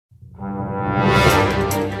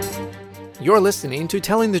You're listening to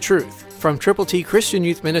Telling the Truth from Triple T Christian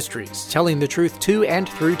Youth Ministries, telling the truth to and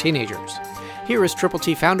through teenagers. Here is Triple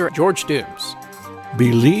T founder George Dooms.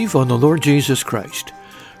 Believe on the Lord Jesus Christ.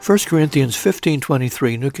 1 Corinthians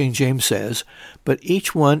 15:23, New King James says, "But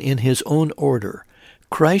each one in his own order,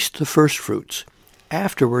 Christ the firstfruits,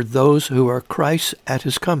 afterward those who are Christ's at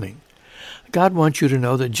his coming." God wants you to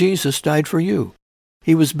know that Jesus died for you.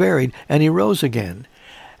 He was buried, and he rose again,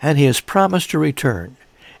 and he has promised to return.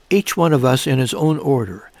 Each one of us in his own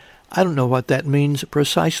order. I don't know what that means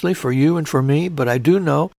precisely for you and for me, but I do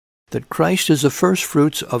know that Christ is the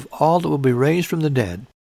firstfruits of all that will be raised from the dead.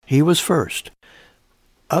 He was first.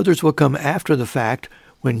 Others will come after the fact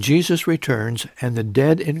when Jesus returns, and the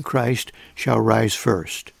dead in Christ shall rise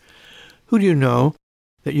first. Who do you know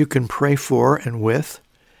that you can pray for and with?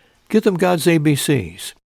 Give them God's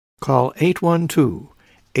ABCs. Call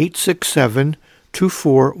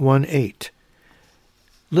 812-867-2418.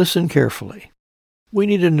 Listen carefully. We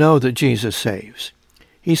need to know that Jesus saves.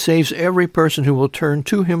 He saves every person who will turn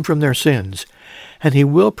to him from their sins, and he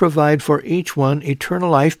will provide for each one eternal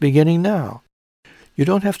life beginning now. You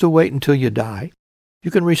don't have to wait until you die. You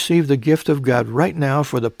can receive the gift of God right now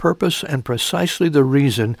for the purpose and precisely the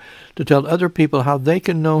reason to tell other people how they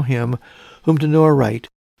can know him, whom to know aright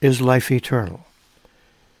is life eternal.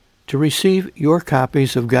 To receive your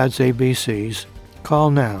copies of God's ABCs,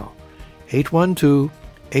 call now,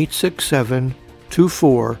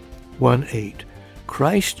 812-867-2418.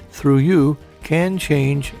 Christ, through you, can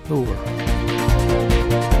change the world.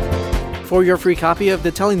 For your free copy of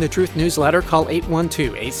the Telling the Truth newsletter, call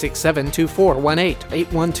 812-867-2418,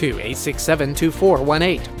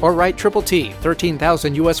 812-867-2418, or write Triple T,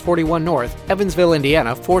 13,000 U.S. 41 North, Evansville,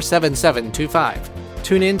 Indiana, 47725.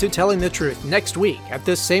 Tune in to Telling the Truth next week at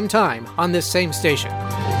this same time on this same station.